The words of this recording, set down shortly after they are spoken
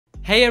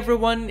Hey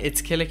everyone,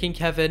 it's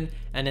KillerKingKevin,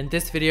 and in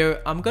this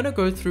video I'm gonna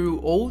go through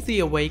all the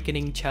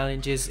awakening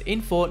challenges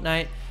in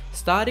Fortnite,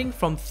 starting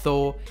from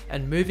Thor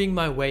and moving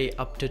my way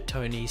up to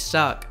Tony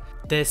Stark.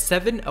 There's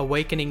 7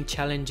 awakening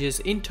challenges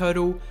in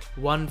total,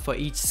 1 for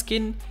each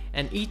skin,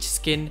 and each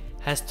skin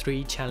has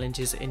 3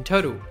 challenges in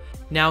total.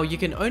 Now you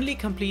can only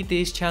complete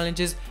these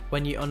challenges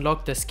when you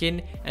unlock the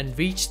skin and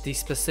reach the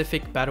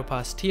specific battle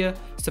pass tier,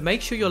 so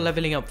make sure you're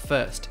leveling up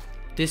first.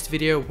 This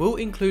video will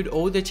include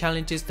all the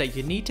challenges that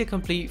you need to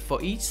complete for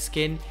each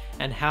skin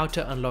and how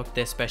to unlock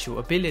their special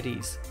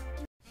abilities.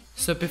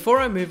 So before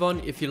I move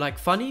on, if you like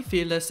funny,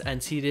 fearless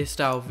and serious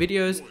style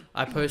videos,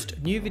 I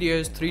post new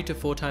videos 3 to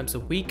 4 times a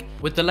week,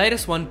 with the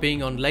latest one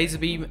being on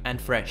Laserbeam and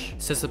Fresh.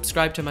 So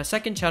subscribe to my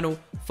second channel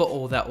for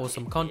all that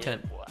awesome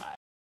content.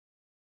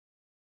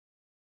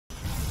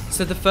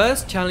 So the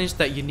first challenge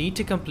that you need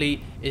to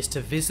complete is to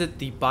visit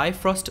the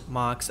Bifrost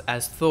Marks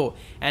as Thor,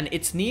 and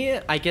it's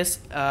near, I guess,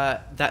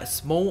 that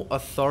small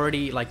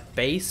authority like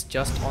base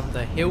just on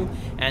the hill,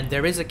 and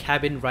there is a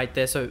cabin right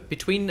there. So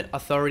between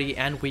Authority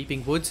and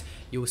Weeping Woods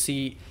you'll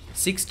see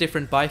 6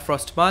 different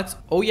Bifrost Marks.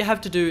 All you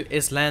have to do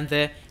is land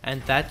there,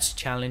 and that's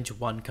challenge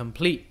 1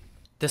 complete.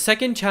 The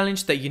second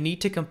challenge that you need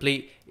to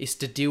complete is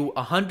to deal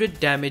 100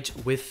 damage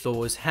with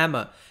Thor's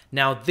hammer.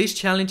 Now this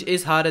challenge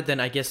is harder than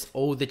I guess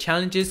all the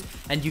challenges,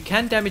 and you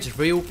can damage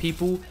real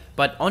people,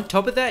 but on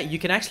top of that you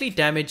can actually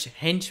damage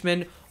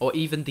henchmen or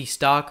even the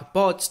Stark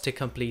bots to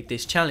complete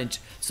this challenge.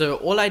 So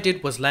all I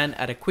did was land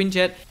at a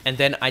Quinjet, and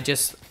then I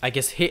guess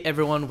hit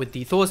everyone with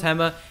the Thor's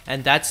hammer,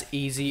 and that's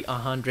easy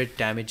 100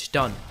 damage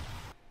done.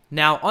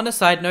 Now on a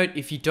side note,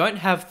 if you don't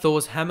have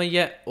Thor's hammer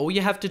yet, all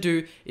you have to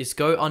do is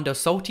go under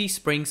Salty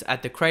Springs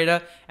at the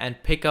crater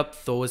and pick up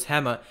Thor's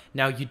hammer.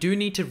 Now you do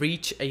need to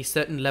reach a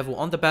certain level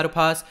on the battle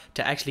pass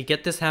to actually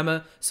get this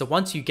hammer, so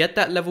once you get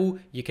that level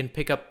you can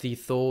pick up the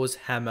Thor's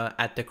hammer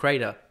at the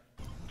crater.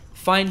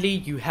 Finally,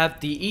 you have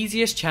the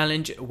easiest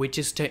challenge, which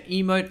is to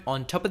emote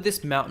on top of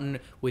this mountain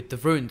with the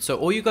runes. So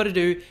all you gotta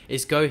do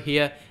is go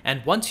here,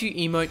 and once you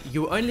emote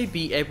you'll only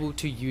be able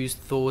to use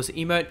Thor's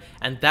emote,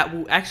 and that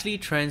will actually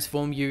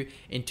transform you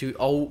into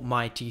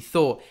Almighty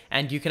Thor,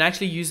 and you can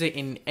actually use it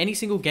in any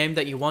single game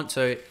that you want.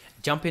 So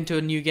jump into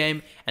a new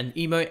game and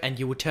emote and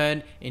you will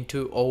turn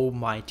into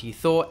Almighty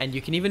Thor, and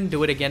you can even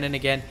do it again and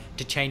again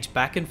to change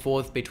back and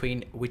forth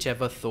between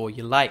whichever Thor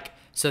you like.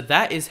 So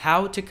that is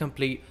how to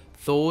complete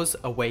Thor's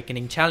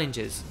awakening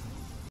challenges.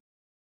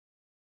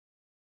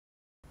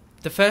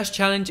 The first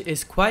challenge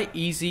is quite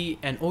easy,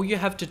 and all you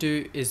have to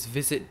do is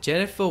visit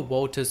Jennifer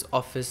Walters'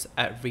 office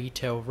at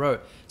Retail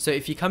Row. So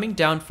if you're coming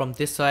down from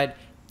this side,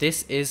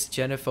 this is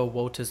Jennifer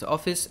Walters'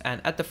 office,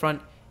 and at the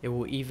front it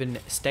will even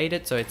state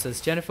it. So it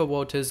says Jennifer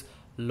Walters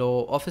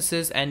Law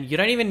Offices, and you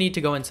don't even need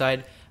to go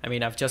inside. I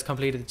mean, I've just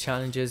completed the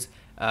challenges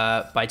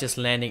by just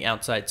landing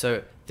outside.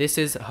 So this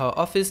is her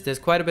office. There's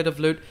quite a bit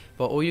of loot,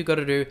 but all you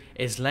gotta do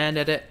is land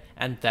at it,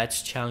 and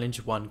that's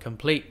challenge 1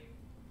 complete.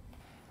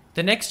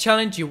 The next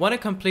challenge you want to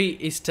complete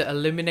is to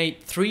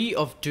eliminate 3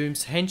 of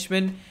Doom's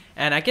henchmen,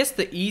 and I guess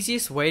the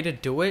easiest way to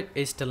do it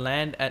is to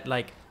land at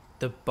like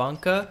the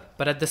bunker,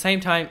 but at the same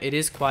time it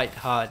is quite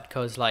hard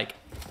because like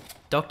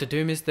Dr.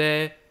 Doom is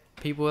there,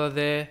 people are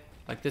there,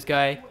 like this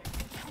guy.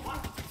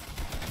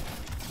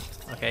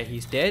 Okay,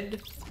 he's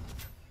dead.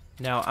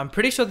 Now I'm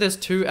pretty sure there's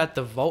 2 at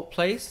the vault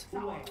place,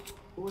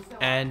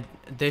 and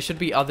there should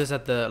be others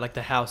at the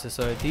the houses,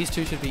 so these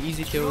 2 should be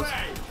easy kills.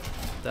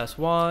 That's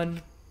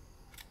 1,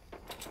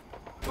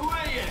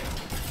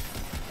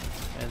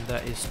 and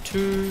that is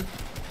 2.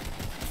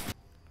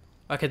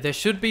 Okay, there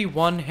should be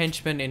 1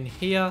 henchman in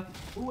here.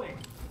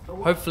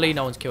 Hopefully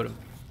no one's killed him.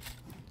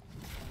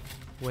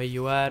 Where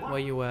you at? Where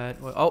you at?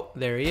 Oh,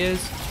 there he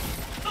is.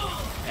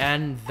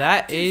 And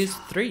that is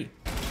 3.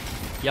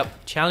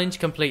 Yep, challenge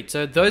complete.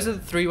 So those are the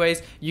 3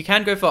 ways. You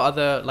can go for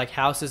other like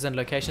houses and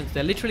locations.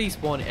 They literally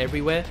spawn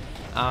everywhere.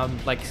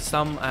 Like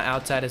some are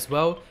outside as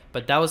well,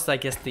 but that was I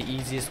guess the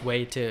easiest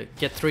way to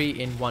get 3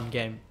 in one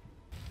game.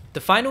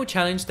 The final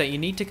challenge that you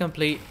need to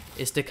complete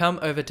is to come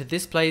over to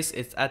this place.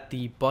 It's at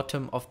the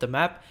bottom of the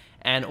map,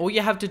 and all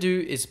you have to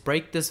do is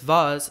break this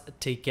vase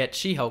to get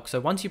She-Hulk. So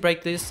once you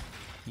break this,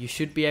 you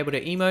should be able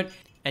to emote,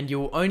 and you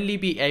will only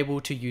be able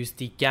to use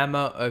the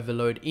Gamma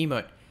Overload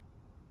emote.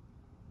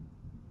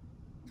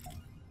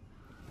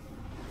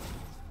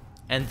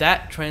 And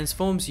that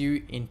transforms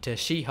you into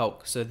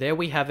She-Hulk. So there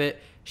we have it,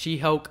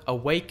 She-Hulk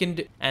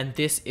awakened, and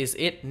this is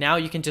it. Now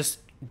you can just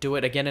do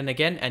it again and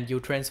again, and you'll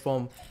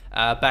transform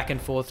back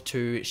and forth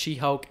to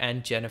She-Hulk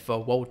and Jennifer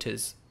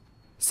Walters.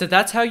 So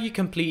that's how you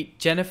complete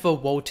Jennifer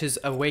Walters'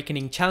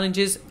 awakening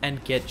challenges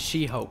and get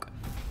She-Hulk.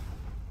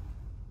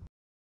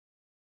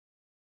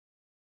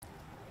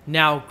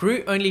 Now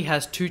Groot only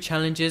has 2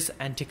 challenges,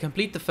 and to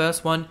complete the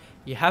first one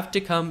you have to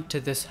come to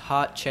this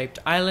heart-shaped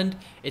island.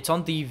 It's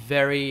on the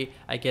very,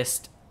 I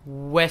guess,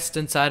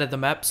 western side of the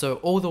map, so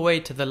all the way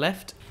to the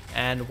left.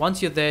 And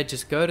once you're there,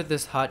 just go to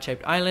this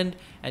heart-shaped island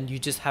and you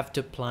just have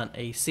to plant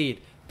a seed.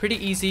 Pretty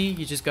easy.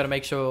 You just got to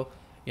make sure,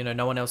 you know,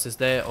 no one else is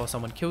there or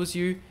someone kills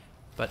you.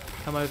 But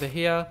come over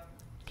here,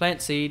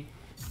 plant seed,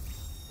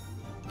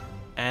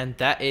 and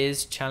that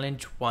is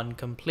challenge 1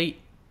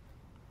 complete.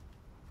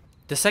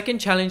 The second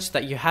challenge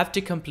that you have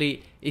to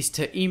complete is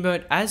to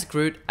emote as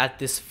Groot at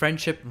this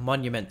friendship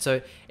monument.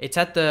 So it's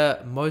at the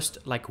most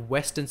like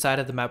western side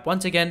of the map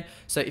once again.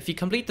 So if you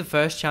complete the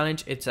first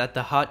challenge, it's at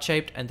the heart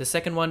shaped, and the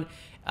second one,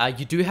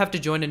 you do have to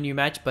join a new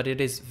match, but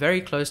it is very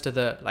close to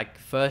the like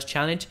first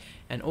challenge,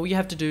 and all you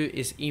have to do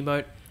is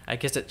emote. I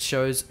guess it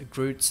shows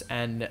Groot's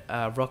and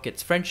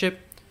Rocket's friendship.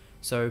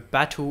 So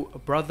battle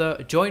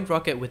brother, join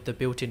Rocket with the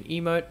built-in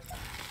emote,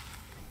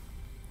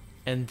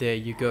 and there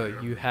you go.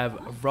 You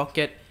have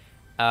Rocket.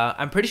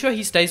 I'm pretty sure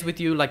he stays with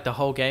you like the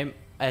whole game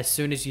as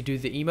soon as you do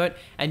the emote,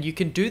 and you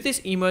can do this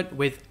emote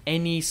with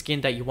any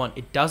skin that you want.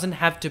 It doesn't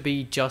have to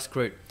be just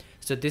Groot.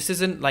 So this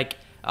isn't like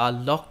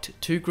locked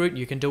to Groot.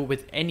 You can do it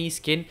with any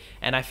skin,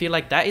 and I feel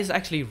like that is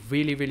actually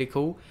really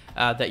cool,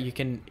 that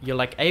you're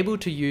like able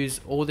to use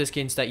all the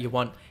skins that you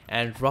want,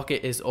 and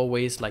Rocket is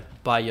always like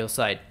by your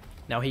side.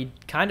 Now he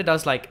kind of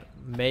does like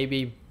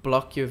maybe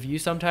block your view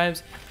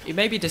sometimes. It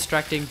may be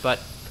distracting, but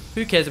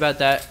who cares about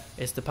that?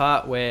 It's the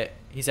part where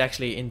he's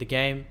actually in the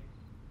game.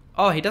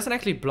 Oh, he doesn't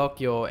actually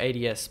block your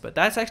ADS, but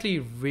that's actually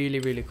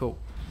really cool.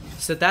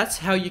 So that's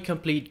how you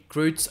complete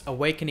Groot's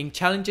Awakening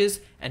challenges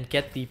and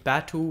get the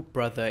Battle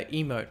Brother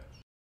emote.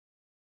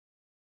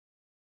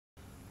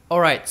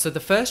 Alright, so the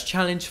first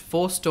challenge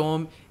for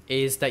Storm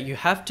is that you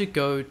have to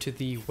go to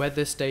the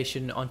weather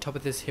station on top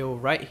of this hill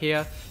right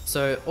here.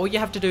 So all you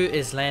have to do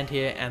is land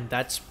here, and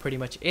that's pretty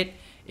much it.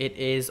 It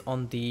is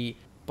on the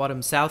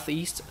bottom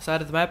southeast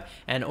side of the map,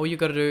 and all you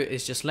gotta do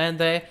is just land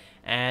there,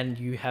 and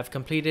you have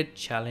completed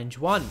challenge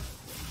 1.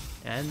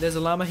 And there's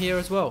a llama here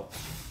as well,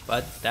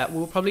 but that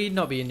will probably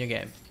not be in your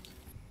game.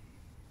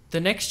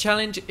 The next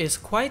challenge is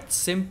quite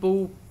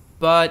simple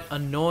but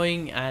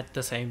annoying at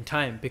the same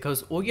time,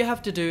 because all you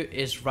have to do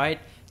is write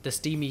the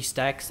steamy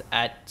stacks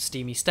at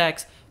steamy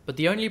stacks, but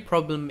the only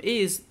problem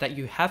is that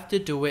you have to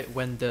do it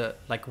when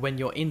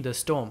you're in the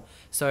storm.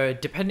 So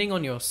depending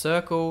on your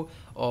circle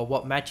or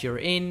what match you're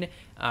in,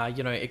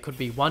 it could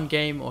be 1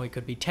 game or it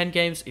could be 10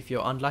 games if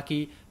you're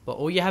unlucky, but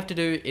all you have to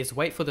do is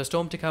wait for the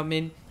storm to come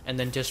in and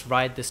then just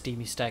ride the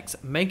steamy stacks.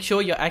 Make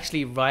sure you're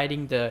actually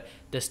riding the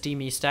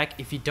steamy stack.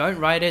 If you don't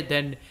ride it,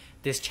 then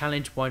this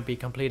challenge won't be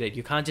completed.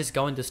 You can't just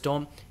go in the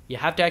storm. You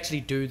have to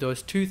actually do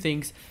those 2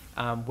 things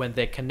when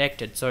they're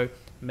connected. So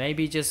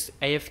maybe just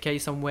AFK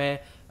somewhere,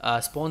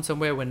 spawn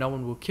somewhere where no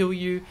one will kill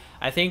you.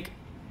 I think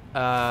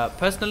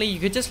personally you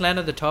could just land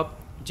at the top,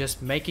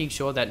 just making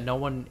sure that no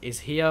one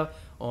is here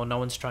or no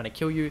one's trying to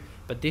kill you,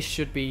 but this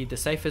should be the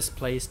safest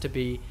place to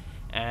be,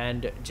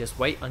 and just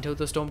wait until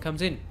the storm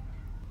comes in.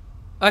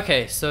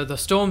 Okay, so the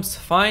storm's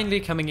finally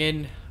coming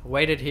in.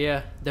 Waited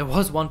here. There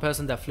was one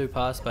person that flew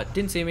past but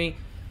didn't see me,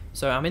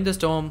 so I'm in the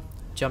storm,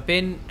 jump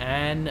in,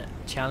 and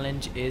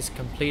challenge is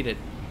completed.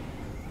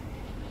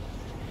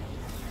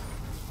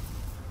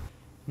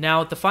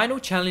 Now the final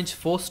challenge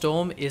for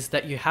Storm is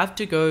that you have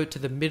to go to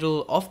the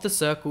middle of the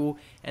circle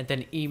and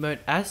then emote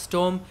as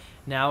Storm.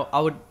 Now I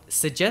would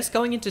suggest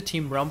going into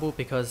Team Rumble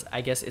because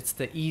I guess it's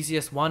the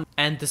easiest one,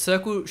 and the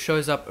circle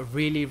shows up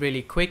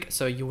really quick,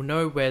 so you'll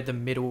know where the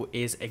middle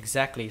is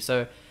exactly.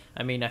 So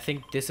I mean, I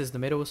think this is the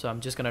middle, so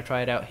I'm just gonna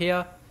try it out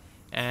here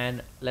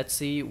and let's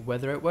see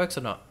whether it works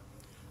or not.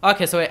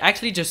 Okay, so it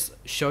actually just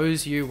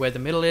shows you where the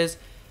middle is.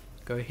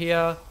 Go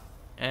here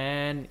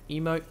and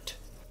emote.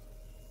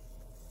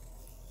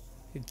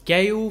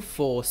 Gale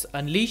Force.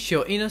 Unleash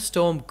your inner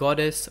storm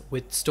goddess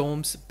with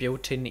Storm's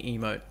built-in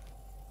emote.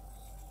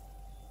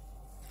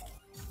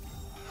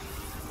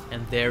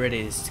 And there it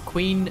is.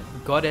 Queen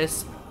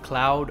Goddess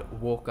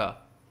Cloud Walker.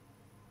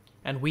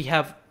 And we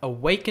have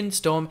Awakened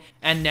Storm,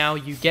 and now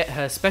you get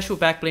her special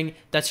backbling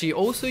that she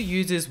also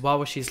uses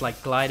while she's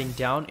like gliding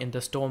down in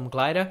the Storm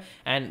glider,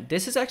 and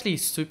this is actually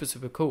super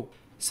cool.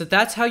 So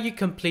that's how you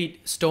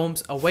complete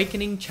Storm's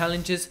Awakening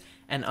challenges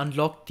and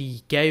unlock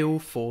the Gale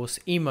Force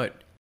emote.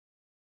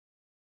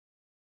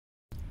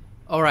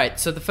 Alright,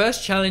 so the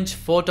first challenge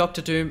for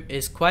Dr. Doom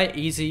is quite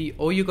easy.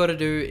 All you gotta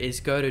do is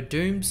go to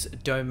Doom's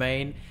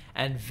domain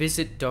and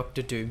visit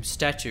Dr. Doom's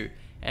statue,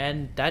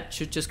 and that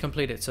should just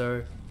complete it.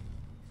 So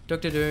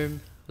Dr.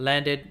 Doom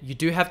landed. You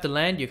do have to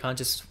land, you can't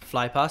just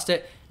fly past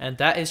it, and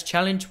that is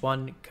challenge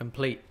 1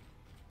 complete.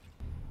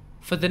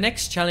 For the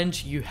next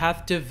challenge, you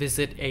have to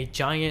visit a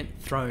giant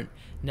throne.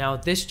 Now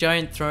this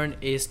giant throne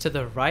is to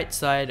the right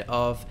side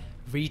of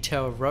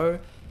Retail Row,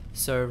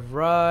 so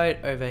right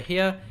over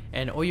here,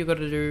 and all you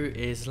gotta do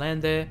is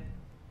land there,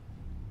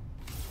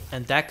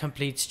 and that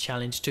completes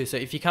challenge 2. So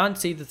if you can't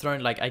see the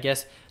throne, like I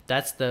guess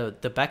that's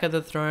the back of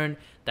the throne,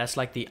 that's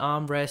like the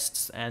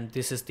armrests, and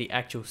this is the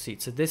actual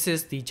seat. So this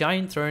is the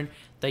giant throne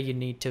that you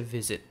need to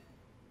visit.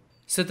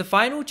 So the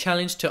final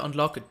challenge to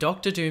unlock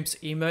Dr. Doom's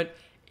emote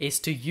is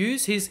to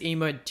use his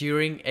emote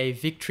during a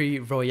victory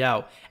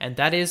royale, and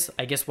that is,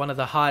 I guess, one of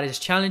the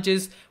hardest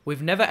challenges.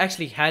 We've never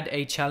actually had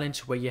a challenge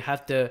where you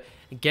have to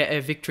get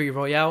a victory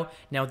royale.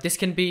 Now this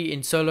can be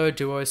in solo,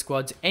 duo,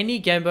 squads, any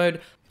game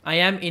mode. I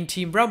am in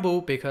Team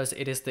Rumble because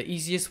it is the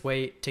easiest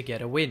way to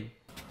get a win.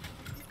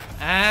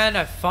 And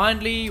I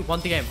finally won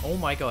the game. Oh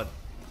my god.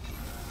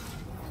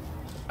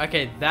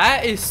 Okay,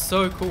 that is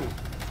so cool.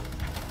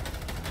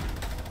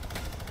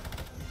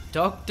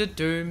 Dr.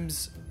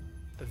 Doom's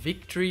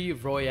Victory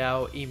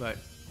Royale emote.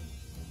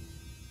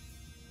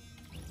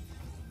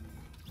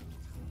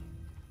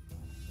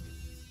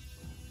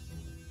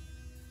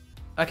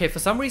 Okay, for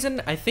some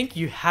reason, I think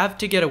you have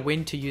to get a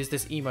win to use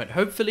this emote.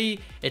 Hopefully,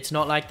 it's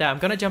not like that. I'm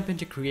gonna jump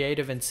into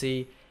creative and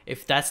see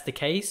if that's the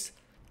case.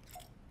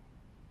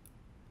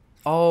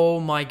 Oh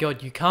my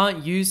god, you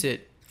can't use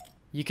it.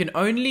 You can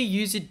only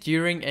use it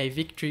during a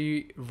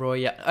victory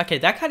royale. Okay,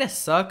 that kind of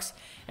sucks.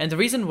 And the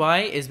reason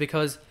why is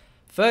because,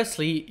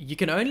 firstly, you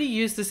can only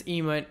use this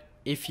emote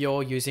if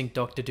you're using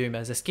Dr. Doom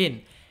as a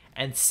skin.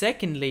 And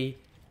secondly,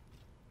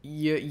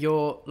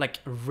 you're like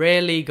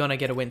rarely gonna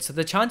get a win. So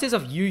the chances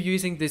of you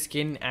using this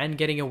skin and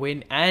getting a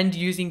win and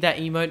using that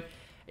emote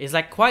is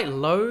like quite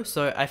low.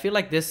 So I feel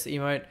like this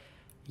emote,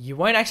 you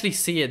won't actually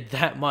see it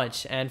that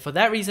much. And for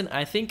that reason,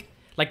 I think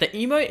like the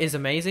emote is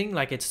amazing.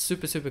 Like it's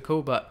super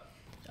cool, but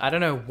I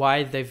don't know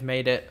why they've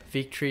made it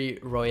Victory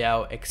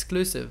Royale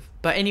exclusive.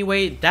 But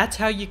anyway, that's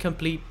how you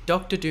complete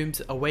Dr.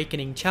 Doom's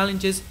Awakening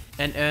challenges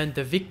and earn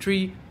the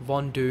Victory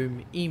Von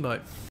Doom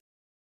emote.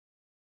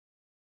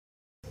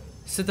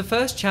 So the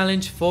first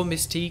challenge for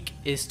Mystique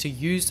is to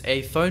use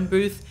a phone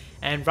booth,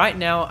 and right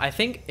now I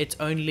think it's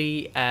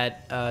only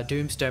at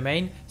Doom's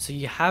domain, so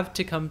you have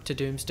to come to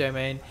Doom's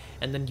domain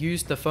and then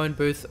use the phone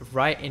booth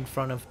right in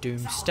front of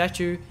Doom's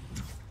statue.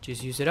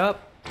 Just use it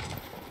up,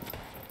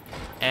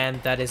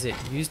 and that is it.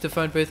 Use the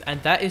phone booth,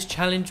 and that is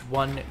challenge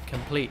 1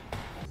 complete.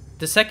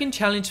 The second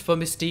challenge for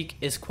Mystique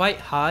is quite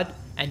hard,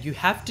 and you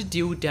have to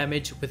deal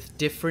damage with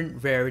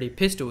different rarity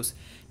pistols.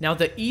 Now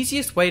the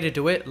easiest way to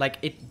do it,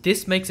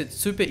 this makes it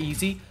super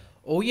easy.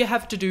 All you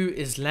have to do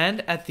is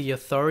land at the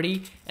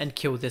authority and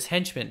kill this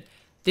henchman.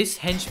 This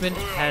henchman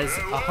has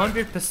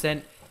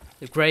 100%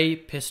 grey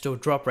pistol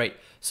drop rate.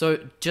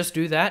 So just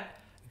do that,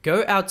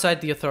 go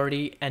outside the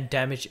authority and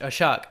damage a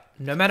shark.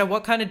 No matter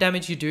what kind of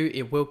damage you do,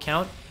 it will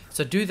count.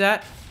 So do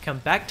that, come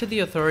back to the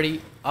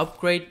authority,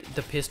 upgrade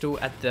the pistol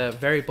at the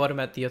very bottom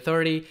at the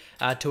authority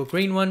to a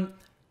green one,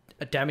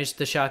 damage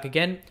the shark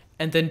again,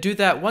 and then do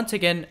that once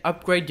again,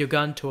 upgrade your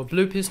gun to a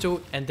blue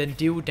pistol, and then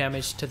deal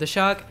damage to the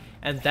shark,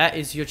 and that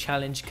is your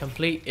challenge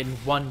complete in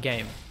one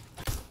game.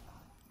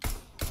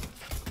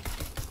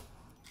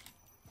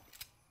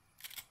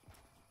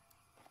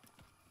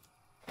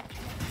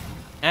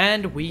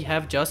 And we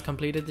have just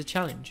completed the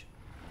challenge.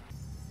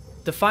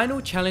 The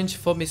final challenge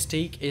for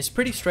Mystique is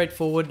pretty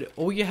straightforward.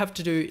 All you have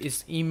to do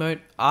is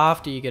emote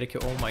after you get a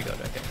kill. Oh my god,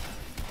 okay.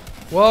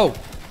 Whoa!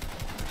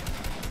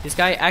 This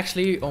guy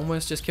actually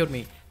almost just killed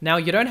me. Now,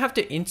 you don't have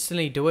to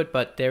instantly do it,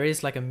 but there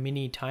is like a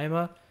mini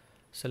timer.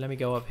 So let me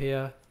go up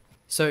here.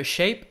 So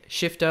shape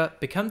shifter,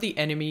 become the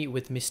enemy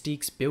with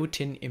Mystique's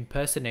built-in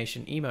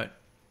impersonation emote.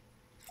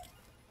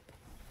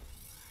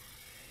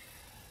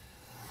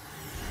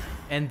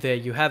 And there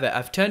you have it.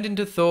 I've turned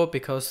into Thor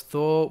because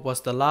Thor was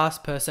the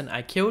last person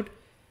I killed.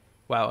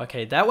 Wow,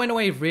 okay, that went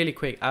away really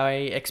quick. I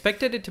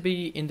expected it to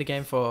be in the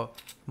game for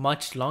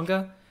much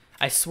longer.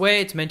 I swear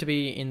it's meant to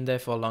be in there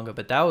for longer,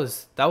 but that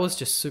was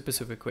just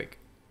super quick.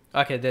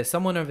 Okay, there's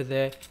someone over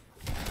there.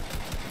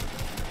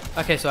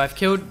 Okay, so I've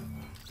killed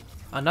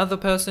another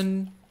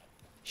person.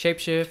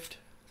 Shapeshift.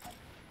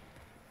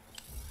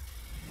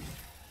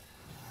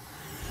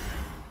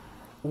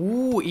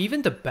 Ooh,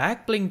 even the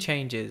back bling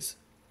changes.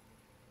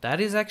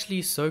 That is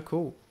actually so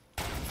cool.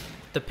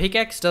 The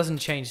pickaxe doesn't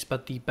change,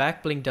 but the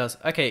back bling does.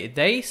 Okay,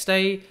 they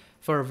stay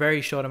for a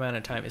very short amount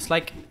of time. It's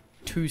like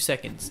 2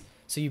 seconds.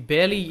 So you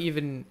barely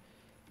even...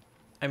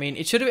 I mean,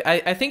 it should have...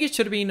 I think it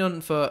should have been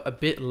on for a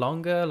bit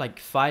longer, like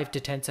 5 to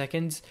 10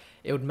 seconds.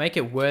 It would make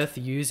it worth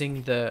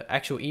using the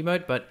actual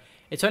emote, but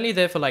it's only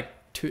there for like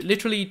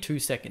literally 2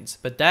 seconds.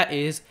 But that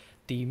is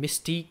the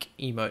Mystique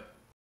emote.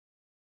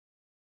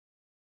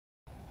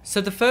 So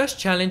the first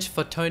challenge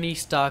for Tony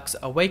Stark's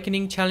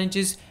Awakening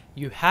challenges,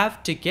 you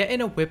have to get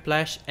in a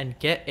whiplash and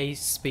get a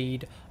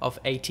speed of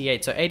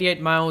 88. So 88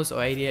 miles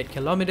or 88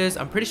 kilometers.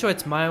 I'm pretty sure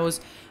it's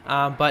miles,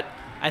 but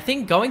I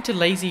think going to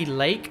Lazy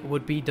Lake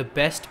would be the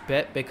best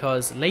bet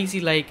because Lazy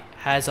Lake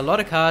has a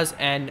lot of cars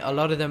and a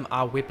lot of them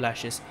are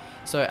whiplashes.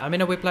 So I'm in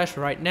a whiplash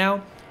right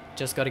now,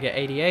 just got to get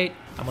 88.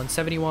 I'm on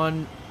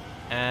 71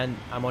 and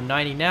I'm on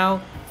 90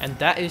 now, and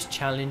that is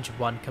challenge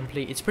 1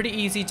 complete. It's pretty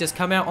easy, just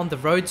come out on the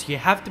roads. You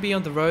have to be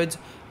on the roads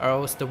or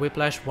else the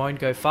whiplash won't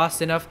go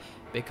fast enough,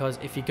 because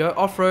if you go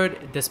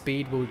off-road, the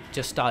speed will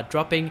just start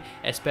dropping,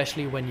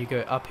 especially when you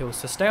go uphill.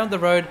 So stay on the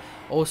road,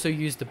 also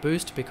use the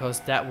boost because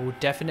that will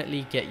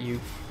definitely get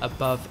you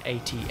above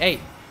 88.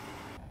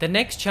 The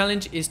next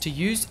challenge is to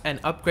use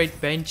an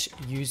upgrade bench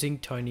using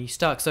Tony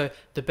Stark. So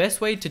the best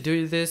way to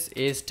do this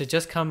is to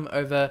just come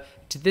over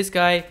to this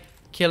guy,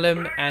 kill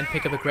him and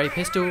pick up a grey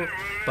pistol,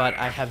 but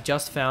I have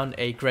just found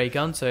a grey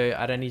gun, so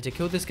I don't need to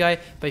kill this guy.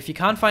 But if you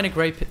can't find a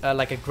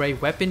grey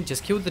weapon,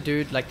 just kill the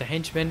dude, like the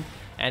henchman,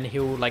 and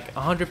he'll like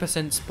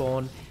 100%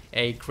 spawn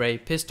a grey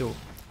pistol.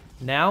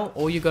 Now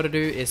all you gotta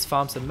do is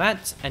farm some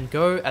mats and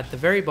go at the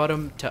very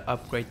bottom to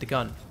upgrade the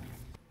gun.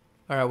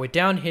 Alright, we're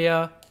down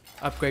here,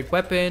 upgrade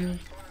weapon,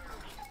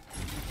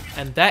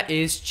 and that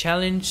is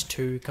challenge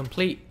 2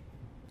 complete.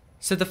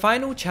 So the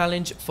final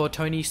challenge for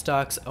Tony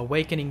Stark's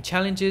Awakening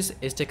challenges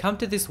is to come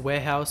to this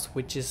warehouse,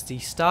 which is the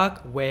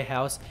Stark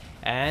warehouse,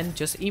 and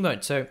just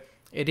emote. So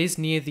it is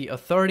near the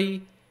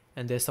Authority,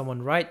 and there's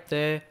someone right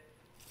there.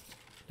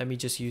 Let me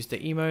just use the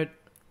emote.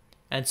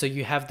 And so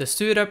you have the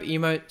suit up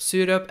emote,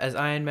 suit up as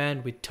Iron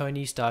Man with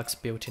Tony Stark's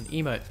built-in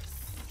emote.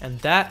 And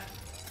that,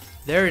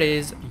 there it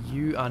is,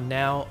 you are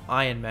now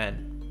Iron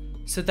Man.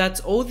 So that's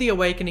all the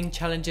Awakening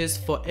challenges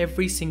for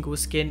every single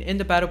skin in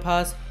the Battle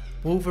Pass.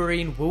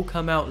 Wolverine will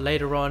come out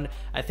later on,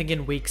 I think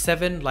in week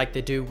 7, like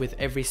they do with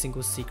every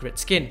single secret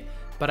skin.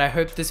 But I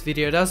hope this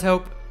video does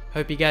help.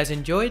 Hope you guys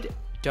enjoyed.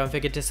 Don't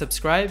forget to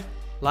subscribe,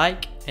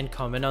 like, and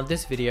comment on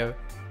this video.